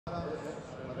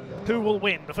who will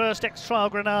win. The first X-Trial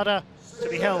Granada to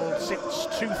be held since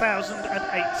 2008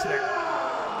 then.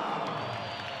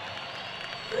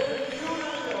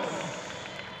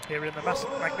 Here in the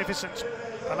magnificent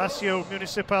Palacio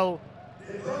Municipal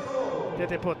de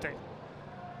Deporte.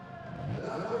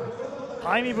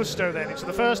 Jaime Busto then into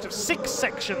the first of 6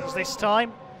 sections this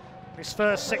time. This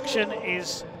first section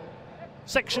is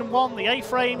section 1, the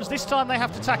A-frames. This time they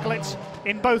have to tackle it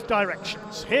in both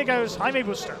directions. Here goes Jaime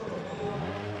Busto.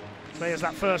 There's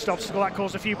that first obstacle that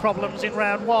caused a few problems in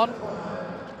round 1.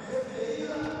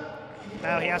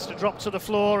 Now he has to drop to the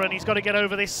floor and he's got to get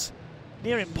over this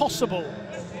near impossible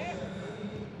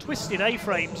twisted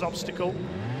A-frames obstacle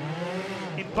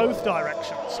in both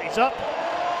directions. He's up,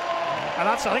 and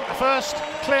that's, I think, the first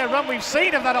clear run we've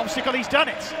seen of that obstacle. He's done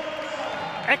it.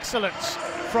 Excellent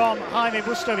from Jaime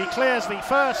Busto. He clears the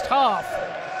first half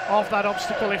of that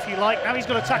obstacle, if you like. Now he's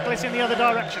got to tackle it in the other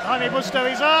direction. Jaime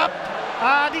Busto is up,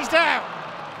 and he's down.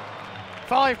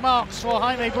 5 marks for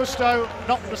Jaime Busto,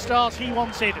 not the start he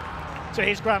wanted to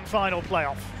his grand final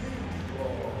playoff.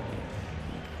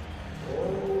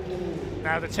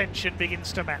 Now the tension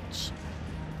begins to mount.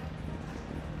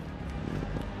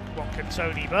 What can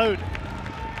Toni Bode?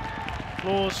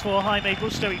 Applause for Jaime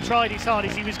Busto. He tried his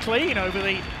hardest. He was clean over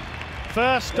the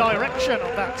first direction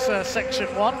of that section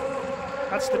 1.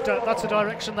 That's the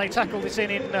direction they tackled this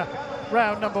in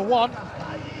round number 1.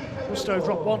 Busto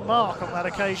dropped 1 mark on that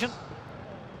occasion.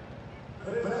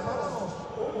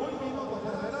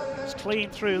 It's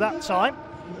clean through that time.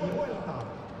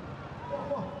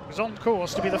 Was on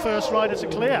course to be the first rider to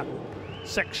clear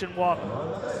section 1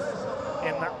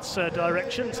 in that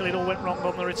direction until it all went wrong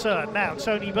on the return. Now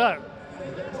Toni Bode,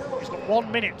 he's got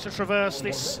 1 minute to traverse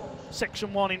this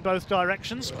section 1 in both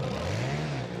directions.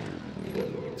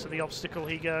 Into the obstacle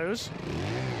he goes.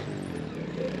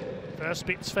 First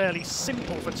bit's fairly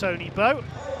simple for Toni Bode.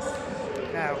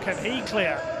 Now can he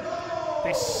clear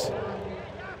this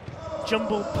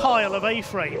jumbled pile of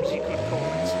A-frames, you could call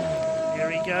it. Here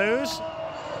he goes.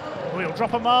 We'll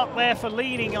drop a mark there for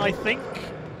leaning, I think.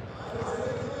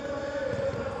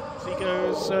 As he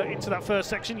goes into that first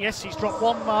section. Yes, he's dropped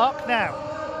 1 mark now.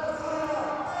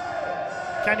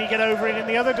 Can he get over it in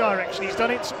the other direction? He's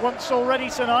done it once already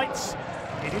tonight.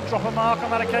 He did drop a mark on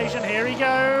that occasion. Here he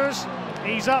goes.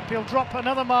 He's up. He'll drop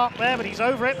another mark there, but he's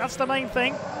over it. That's the main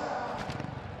thing.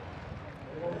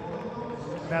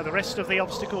 Now the rest of the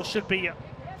obstacles should be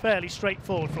fairly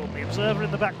straightforward from the observer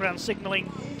in the background,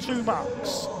 signalling 2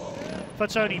 marks for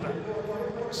Toni Bode.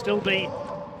 Still be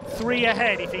 3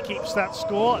 ahead if he keeps that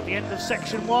score at the end of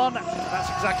section 1. That's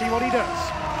exactly what he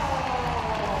does.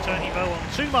 Toni Bode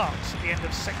on 2 marks at the end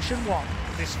of section 1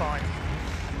 of this final.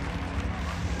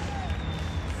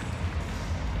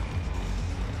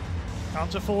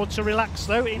 Can't afford to relax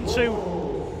though into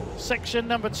section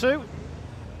number 2.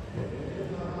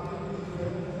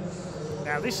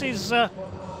 Now this is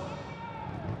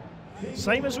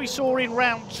same as we saw in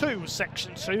round 2,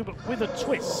 section 2, but with a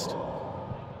twist.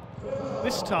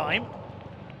 This time,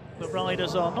 the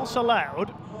riders are not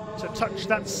allowed to touch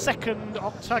that second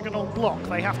octagonal block.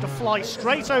 They have to fly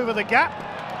straight over the gap.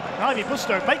 Jaime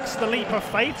Busto makes the leap of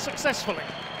faith successfully.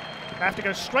 They have to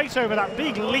go straight over that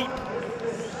big leap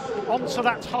onto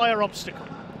that higher obstacle.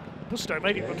 Busto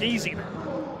made it look easy there.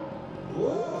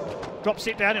 Drops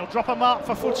it down. He'll drop a mark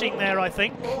for footing there, I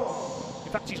think.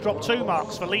 In fact, he's dropped 2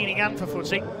 marks for leaning and for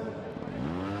footing.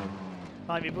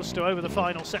 Jaime Busto over the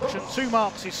final section. 2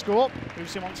 marks his score,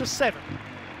 moves him on to 7.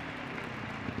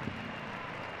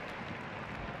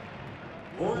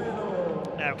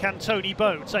 Now, can Toni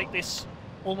Bode take this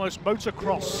almost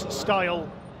motocross style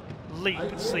leap?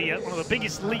 It's the, one of the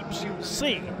biggest leaps you'll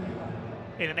see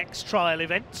in an X-Trial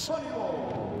event.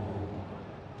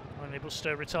 Jaime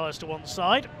Busto retires to one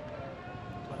side.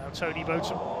 So now Toni Bode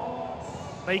to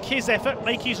make his effort,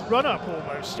 make his run-up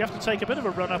almost. You have to take a bit of a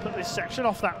run-up at this section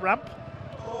off that ramp.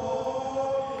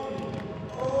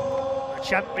 The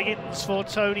chant begins for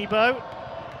Toni Bode.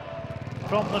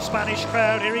 From the Spanish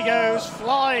crowd, here he goes,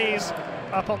 flies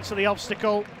up onto the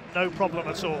obstacle, no problem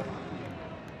at all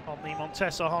on the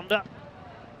Montesa Honda.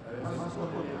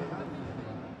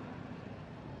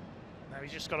 Now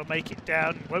he's just got to make it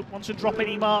down, won't want to drop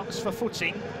any marks for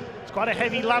footing. It's quite a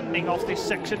heavy landing off this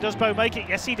section. Does Bo make it?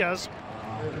 Yes, he does.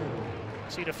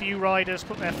 Seen a few riders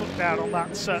put their foot down on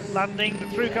that landing, but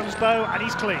through comes Bo, and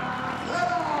he's clean.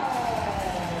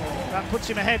 That puts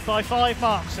him ahead by 5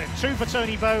 marks then. 2 for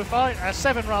Toni Bode,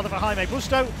 7 rather for Jaime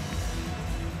Busto.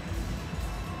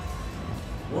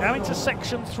 Now into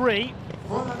section 3.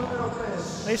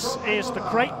 This is the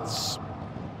crates,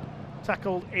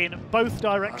 tackled in both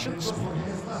directions.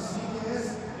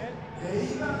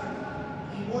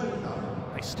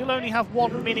 They still only have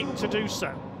 1 minute to do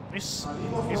so. This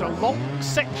is a long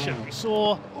section. We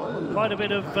saw quite a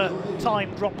bit of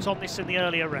time dropped on this in the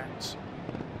earlier rounds.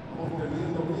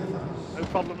 No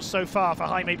problems so far for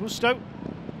Jaime Busto.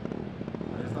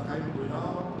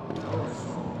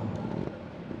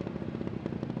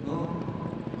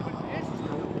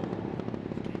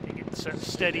 Keeping it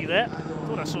steady there.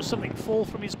 Thought I saw something fall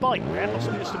from his bike there.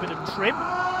 Possibly just a bit of trim.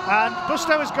 And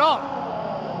Busto is gone.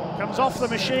 Comes off the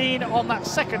machine on that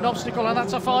second obstacle, and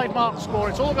that's a 5-mark score.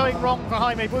 It's all going wrong for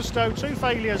Jaime Busto. 2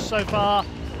 failures so far,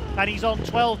 and he's on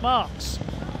 12 marks.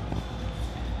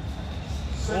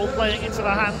 All playing into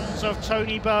the hands of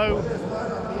Toni Bo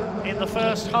in the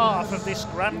first half of this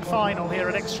grand final here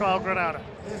at X-Trial Granada.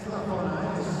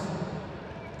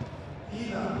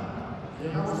 You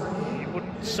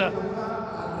wouldn't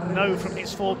know from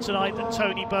his form tonight that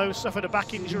Toni Bo suffered a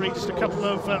back injury just a couple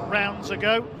of rounds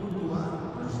ago.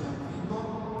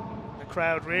 The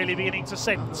crowd really beginning to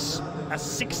sense a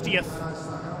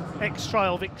 60th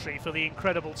X-Trial victory for the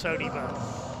incredible Toni Bo.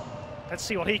 Let's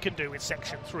see what he can do with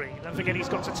section 3. Don't forget he's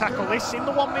got to tackle this in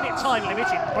the 1 minute time limit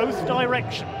in both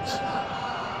directions.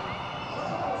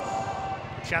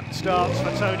 Chance starts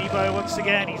for Toni Bo once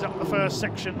again. He's up the first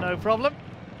section, no problem.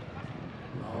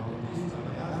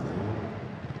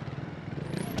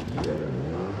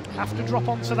 Have to drop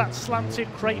onto that slanted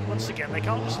crate once again. They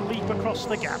can't just leap across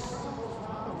the gap.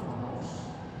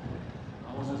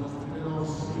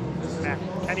 Now,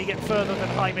 can he get further than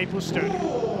Jaime Busto?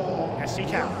 Yes, he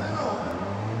can.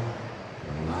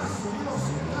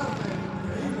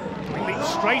 Leap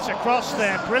straight across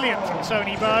there. Brilliant from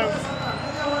Toni Bo.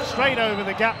 Straight over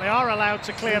the gap. They are allowed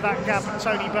to clear that gap, and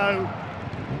Toni Bo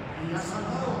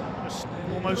just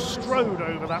almost strode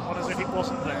over that one as if it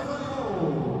wasn't there.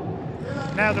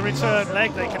 Now the return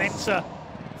leg. They can enter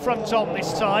front on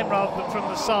this time rather than from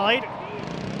the side.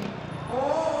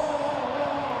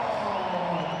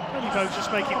 Toni Bo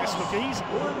just making this look easy,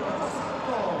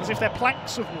 as if they're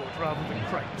planks of wood rather than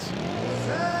crates.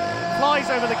 Flies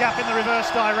over the gap in the reverse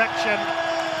direction.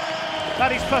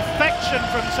 That is perfection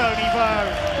from Toni Bo.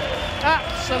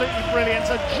 Absolutely brilliant,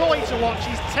 a joy to watch.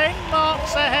 He's 10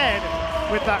 marks ahead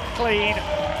with that clean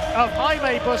of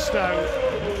Jaime Busto.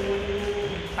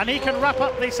 And he can wrap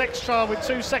up this X-Trial with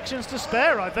 2 sections to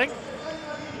spare, I think.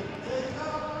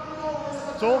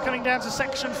 It's all coming down to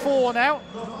section 4 now.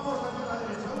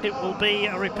 It will be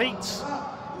a repeat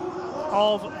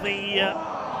of the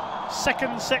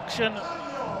second section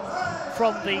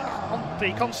from the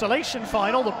consolation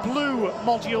final, the blue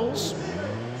modules.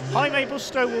 Jaime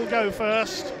Busto will go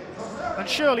first, and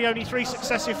surely only 3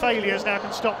 successive failures now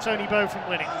can stop Toni Bo from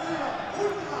winning.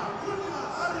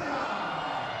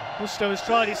 Busto has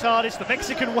tried his hardest. The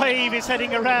Mexican wave is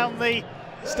heading around the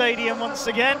stadium once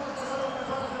again.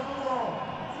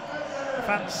 The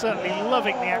fans certainly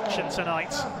loving the action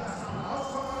tonight.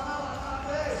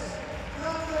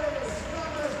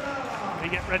 We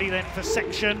get ready then for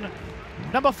section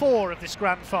number 4 of this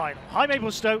grand final. Jaime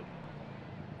Busto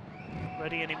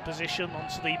ready and in position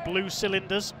onto the blue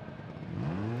cylinders.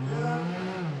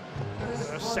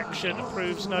 First section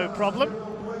proves no problem.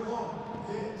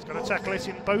 He's got to tackle it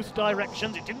in both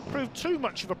directions. It didn't prove too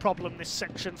much of a problem, this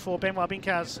section, for Benoit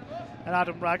Bincaz and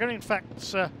Adam Raga. In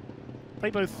fact, they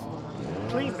both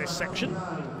cleaned this section.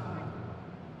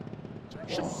 So it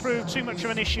shouldn't prove too much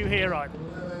of an issue here either.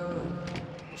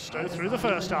 Busto through the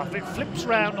first half. It flips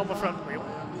round on the front wheel.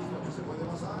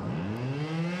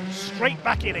 Straight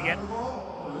back in again.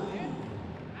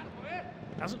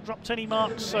 Hasn't dropped any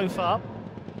marks so far.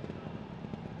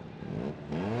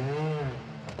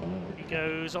 He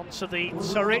goes onto the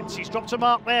turret. He's dropped a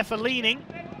mark there for leaning.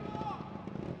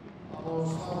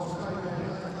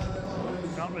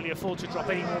 Can't really afford to drop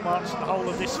any more marks in the whole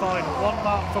of this final. 1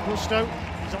 mark for Busto.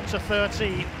 He's on to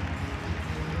 13.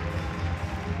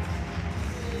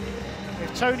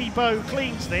 If Toni Bo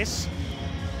cleans this,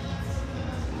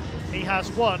 he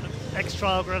has won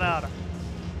X-Trial Granada.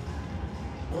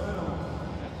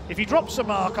 If he drops a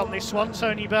mark on this one,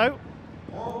 Toni Bo,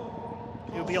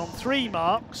 he'll be on 3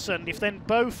 marks, and if then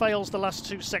Bo fails the last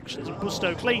 2 sections and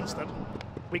Busto cleans them,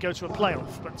 we go to a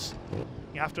playoff. But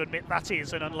you have to admit that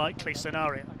is an unlikely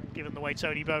scenario, given the way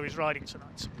Toni Bo is riding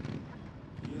tonight.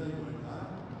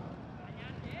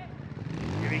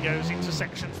 Here he goes into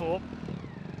section 4.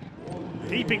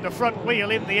 Keeping the front wheel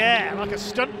in the air like a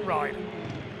stunt ride.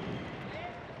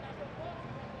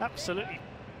 Absolutely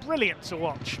brilliant to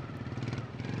watch.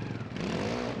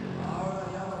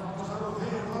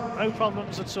 No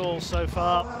problems at all so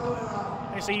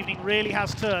far. This evening really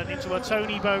has turned into a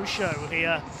Toni Bo show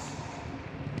here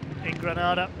in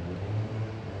Granada.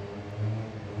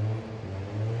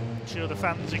 sure the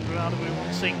fans in Granada will be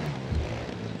wanting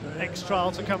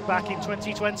X-Trial to come back in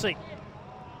 2020.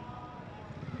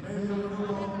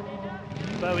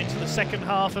 Bo into the second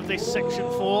half of this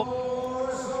section 4.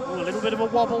 Ooh, a little bit of a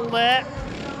wobble there,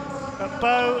 but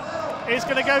Bo is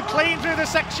going to go clean through the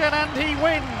section and he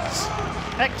wins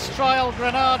X-Trial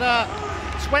Granada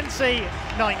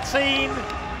 2019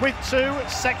 with 2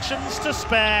 sections to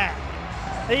spare.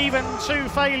 Even 2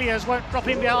 failures won't drop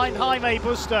him behind Jaime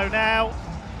Busto now.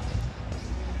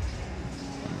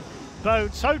 Bo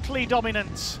totally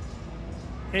dominant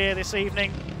here this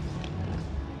evening.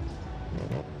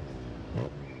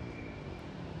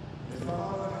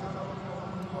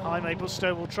 Jaime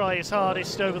Busto will try his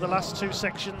hardest over the last 2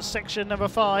 sections. Section number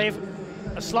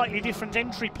 5, a slightly different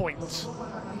entry point,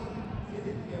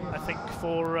 I think,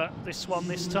 for this one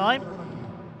this time.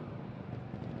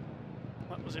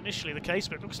 That was initially the case,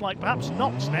 but it looks like perhaps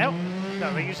not now.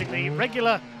 No, they're using the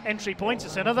regular entry point.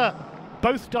 It's another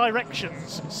both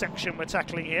directions section we're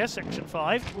tackling here, section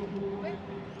 5.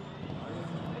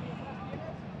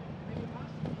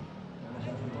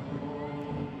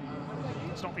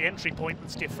 It's not the entry point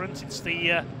that's different, it's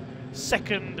the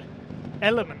second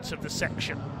element of the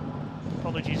section.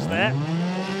 Apologies there.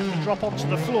 Drop onto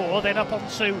the floor, then up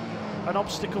onto an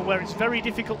obstacle where it's very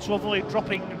difficult to avoid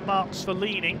dropping marks for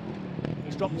leaning.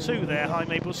 He's dropped 2 there,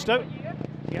 Jaime Busto.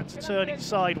 He had to turn it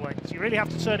sideways. You really have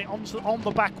to turn it on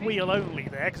the back wheel only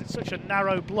there, because it's such a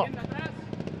narrow block.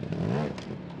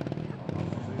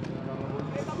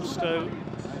 Busto,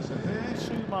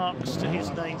 2 marks to his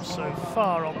name so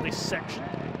far on this section.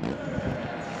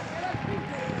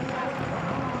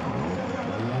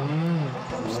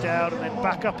 Drops down and then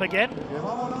back up again.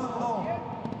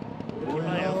 He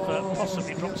may have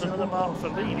possibly dropped another mark for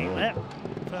leaning there.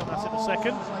 Confirm that in a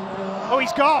second. Oh,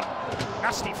 he's gone!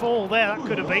 Nasty fall there, that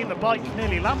could have been. The bike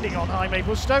nearly landing on Jaime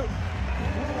Busto.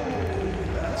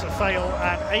 That's a fail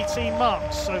and 18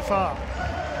 marks so far.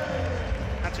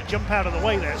 Had to jump out of the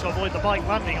way there to avoid the bike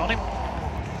landing on him.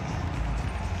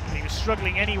 He was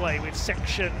struggling anyway with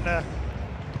section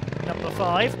number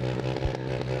 5.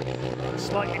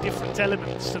 Slightly different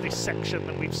elements to this section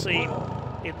than we've seen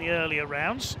in the earlier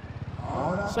rounds.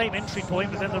 Same entry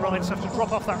point, but then the riders have to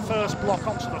drop off that first block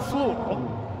onto the floor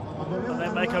and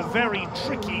then make a very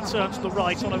tricky turn to the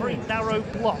right on a very narrow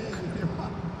block.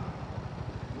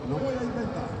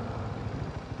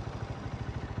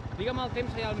 The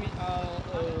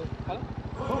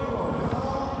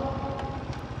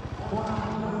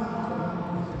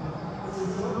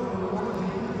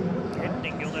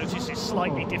ending, you'll notice, is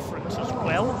slightly different as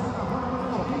well.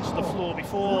 Drop onto the floor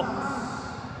before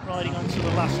riding onto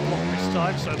the last block this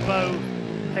time, so Bo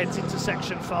heads into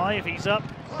section 5, he's up,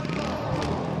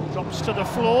 drops to the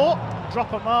floor,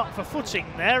 drop a mark for footing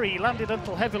there. He landed a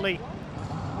little heavily,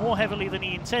 more heavily than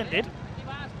he intended.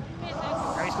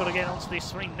 Now he's got to get onto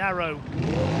this very narrow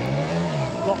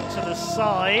block to the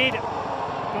side.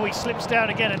 Oh, he slips down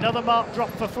again, another mark drop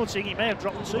for footing. He may have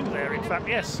dropped 2 there, in fact,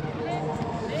 yes.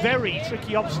 Very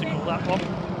tricky obstacle, that one.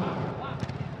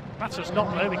 Matters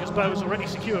not though, because Bo has already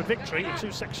secured victory with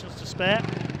 2 sections to spare.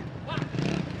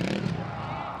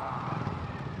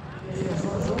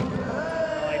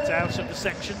 Rides out of the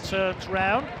section, turns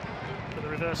round for the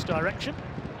reverse direction.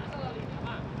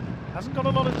 Hasn't got a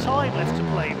lot of time left to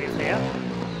play with here.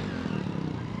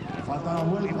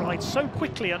 He rides so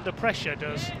quickly under pressure,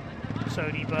 does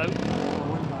Toni Bo.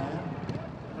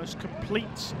 Most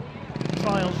complete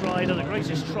trials rider, the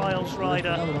greatest trials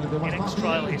rider in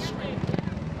X-Trial history.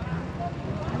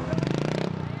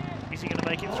 Is he going to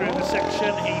make it through the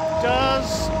section? He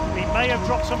does. He may have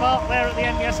dropped a mark there at the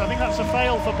end. Yes, I think that's a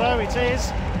fail for Bo. It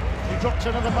is. He dropped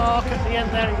another mark at the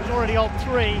end there. He was already on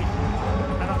 3.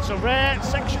 And that's a rare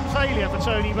section failure for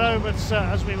Toni Bo, but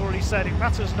as we've already said, it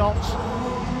matters not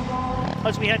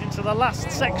as we head into the last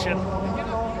section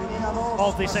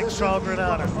of this X-Trial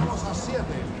Granada.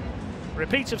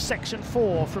 Repeat of section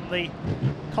 4 from the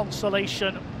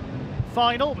consolation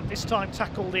final, but this time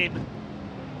tackled in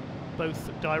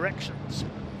both directions.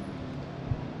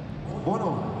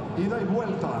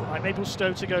 Jaime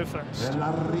Busto to go first.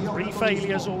 3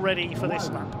 failures already for this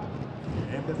lap.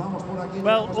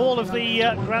 Well, all of the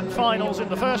grand finals in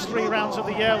the first 3 rounds of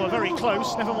the year were very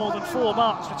close, never more than 4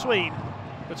 marks between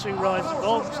the 2 riders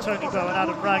involved, Toni Bo and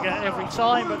Adam Braga every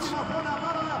time, but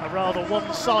a rather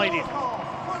one-sided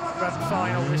grand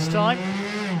final this time.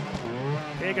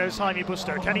 Here goes Jaime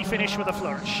Busto. Can he finish with a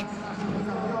flourish?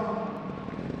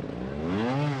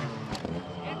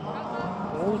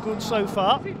 All good so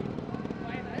far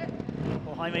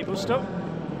for Jaime Busto.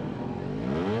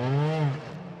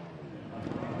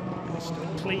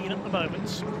 Still clean at the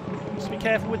moment. Just be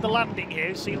careful with the landing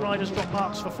here. See riders drop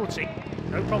marks for footing.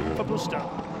 No problem for Busto.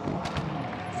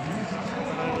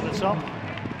 Over the top.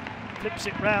 Flips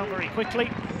it round very quickly.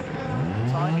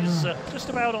 Time is just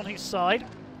about on his side.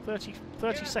 30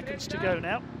 seconds to go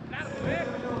now.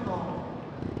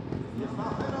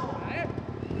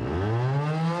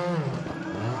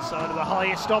 Side of the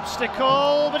highest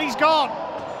obstacle, but he's gone.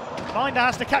 Binder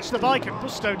has to catch the bike and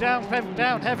Busto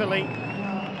down heavily.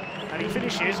 And he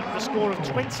finishes with a score of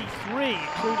 23,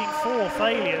 including 4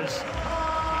 failures.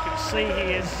 You can see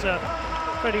he is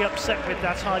pretty upset with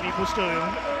that, Jaime Busto,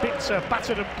 a bit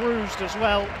battered and bruised as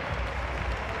well.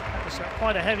 That was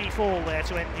quite a heavy fall there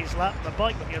to end his lap. The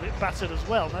bike looking a bit battered as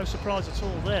well. No surprise at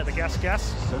all there, the gas.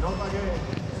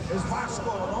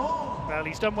 Well,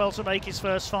 he's done well to make his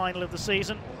first final of the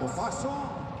season.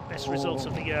 Best result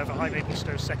of the year for Jaime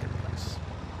Busto, second place.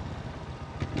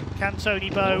 Can Toni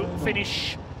Bo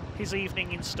finish his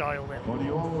evening in style then?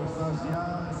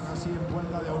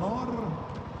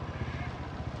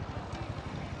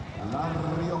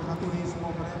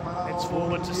 Heads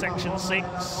forward to section 6.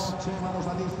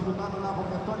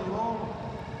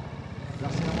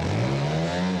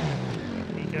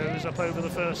 He goes up over the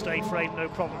first A-frame, no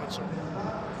problem at all.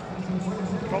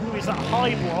 The problem is that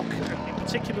high block, and in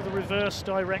particular the reverse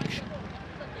direction.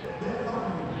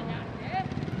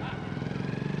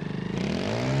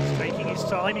 He's taking his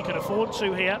time, he can afford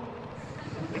to here.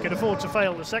 He can afford to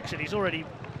fail the section, he's already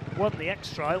won the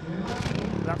X-Trial.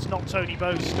 That's not Toni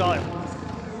Bo's style.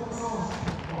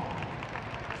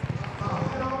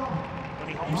 When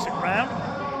he hops it round.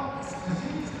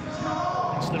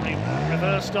 It's the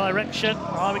reverse direction.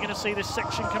 Are we going to see this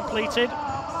section completed?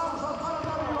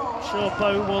 Sure,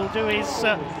 Bo will do his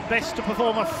best to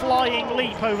perform a flying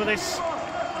leap over this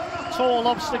tall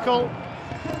obstacle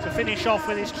to finish off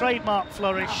with his trademark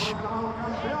flourish.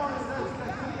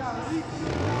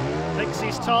 Takes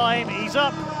his time, he's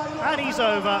up and he's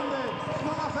over.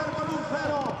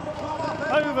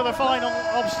 Over the final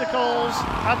obstacles,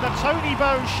 and the Toni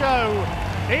Bo show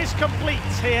is complete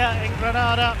here in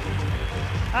Granada.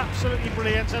 Absolutely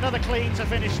brilliant, another clean to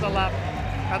finish the lap.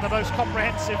 And the most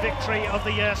comprehensive victory of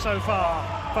the year so far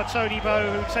for Toni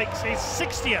Bo, who takes his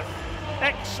 60th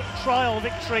X-Trial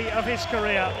victory of his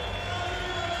career.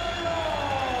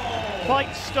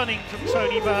 Quite stunning from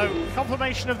Toni Bo.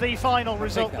 Confirmation of the final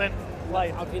result then.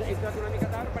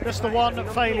 Just the one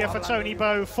failure for Toni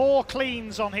Bo. 4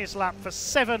 cleans on his lap for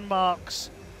 7 marks.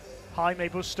 Jaime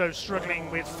Busto struggling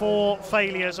with 4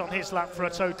 failures on his lap for a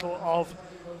total of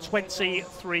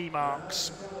 23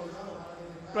 marks.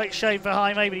 Great shame for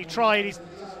Jaime, but he tried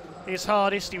his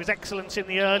hardest. He was excellent in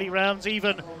the early rounds,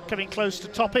 even coming close to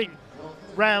topping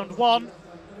round 1.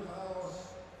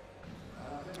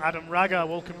 Adam Raga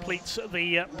will complete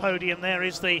the podium. There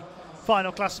is the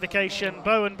final classification.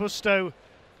 Bo and Busto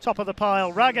top of the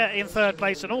pile. Raga in 3rd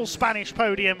place, an all-Spanish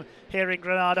podium here in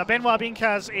Granada. Benoit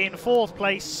Bincaz in 4th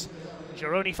place.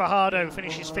 Jeroni Fajardo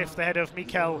finishes 5th ahead of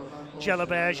Mikel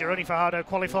Gelabert. Jeroni Fajardo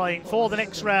qualifying for the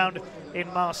next round in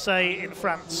Marseille in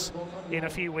France in a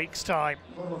few weeks' time.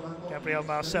 Gabriel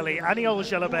Marcelli, Aniol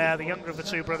Gelabert, the younger of the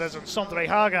 2 brothers, and Sondre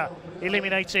Haga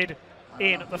eliminated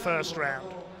in the first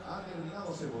round.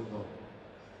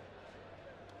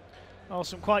 Oh,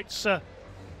 some quite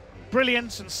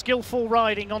brilliant and skillful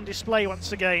riding on display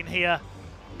once again here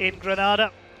in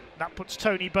Granada. That puts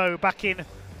Toni Bo back in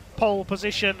pole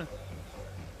position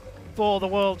for the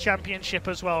World Championship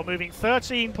as well, moving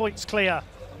 13 points clear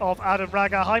of Adam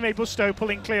Raga. Jaime Busto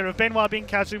pulling clear of Benoit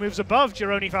Bincaz, who moves above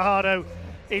Jeroni Fajardo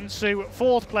into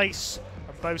 4th place.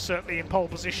 And Bo certainly in pole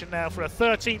position now for a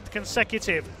 13th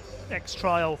consecutive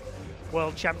X-Trial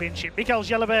World Championship. Mikel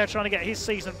Gelabert trying to get his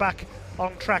season back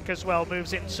on track as well,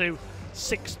 moves into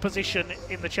 6th position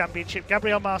in the championship.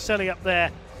 Gabriel Marcelli up there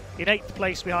in 8th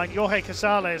place behind Jorge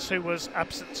Casales, who was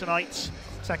absent tonight.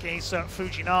 Takehisa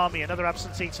Fujinami, another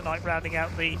absentee tonight, rounding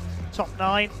out the top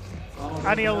 9.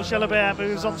 Aniol Gelabert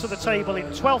moves onto the table in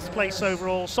 12th place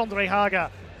overall. Sondre Haga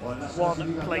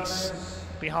 1 place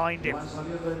behind him.